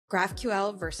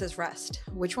GraphQL versus REST.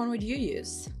 Which one would you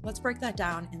use? Let's break that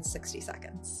down in 60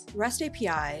 seconds. REST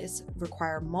APIs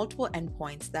require multiple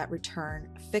endpoints that return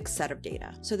a fixed set of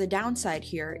data. So the downside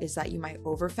here is that you might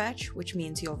overfetch, which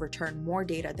means you'll return more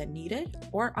data than needed,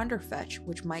 or underfetch,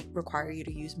 which might require you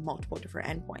to use multiple different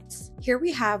endpoints. Here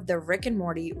we have the Rick and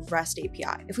Morty REST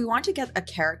API. If we want to get a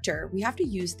character, we have to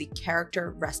use the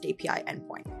character REST API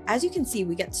endpoint. As you can see,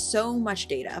 we get so much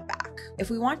data back. If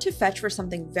we want to fetch for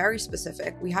something very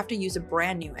specific, we have to use a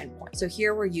brand new endpoint. So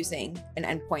here we're using an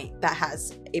endpoint that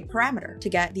has a parameter to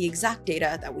get the exact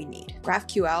data that we need.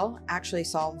 GraphQL actually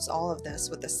solves all of this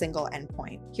with a single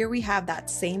endpoint. Here we have that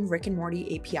same Rick and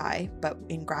Morty API, but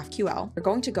in GraphQL, we're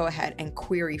going to go ahead and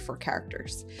query for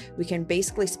characters. We can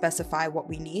basically specify what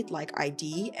we need, like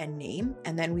ID and name,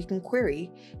 and then we can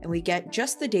query and we get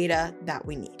just the data that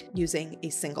we need using a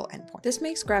single endpoint. This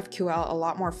makes GraphQL a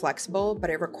lot more flexible, but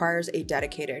it requires a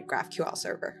dedicated GraphQL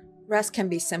server. REST can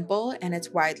be simple and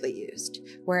it's widely used,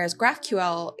 whereas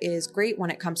GraphQL is great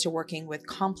when it comes to working with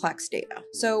complex data.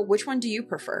 So which one do you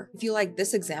prefer? If you like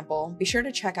this example, be sure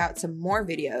to check out some more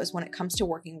videos when it comes to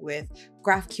working with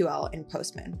GraphQL in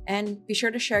Postman, and be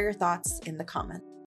sure to share your thoughts in the comments.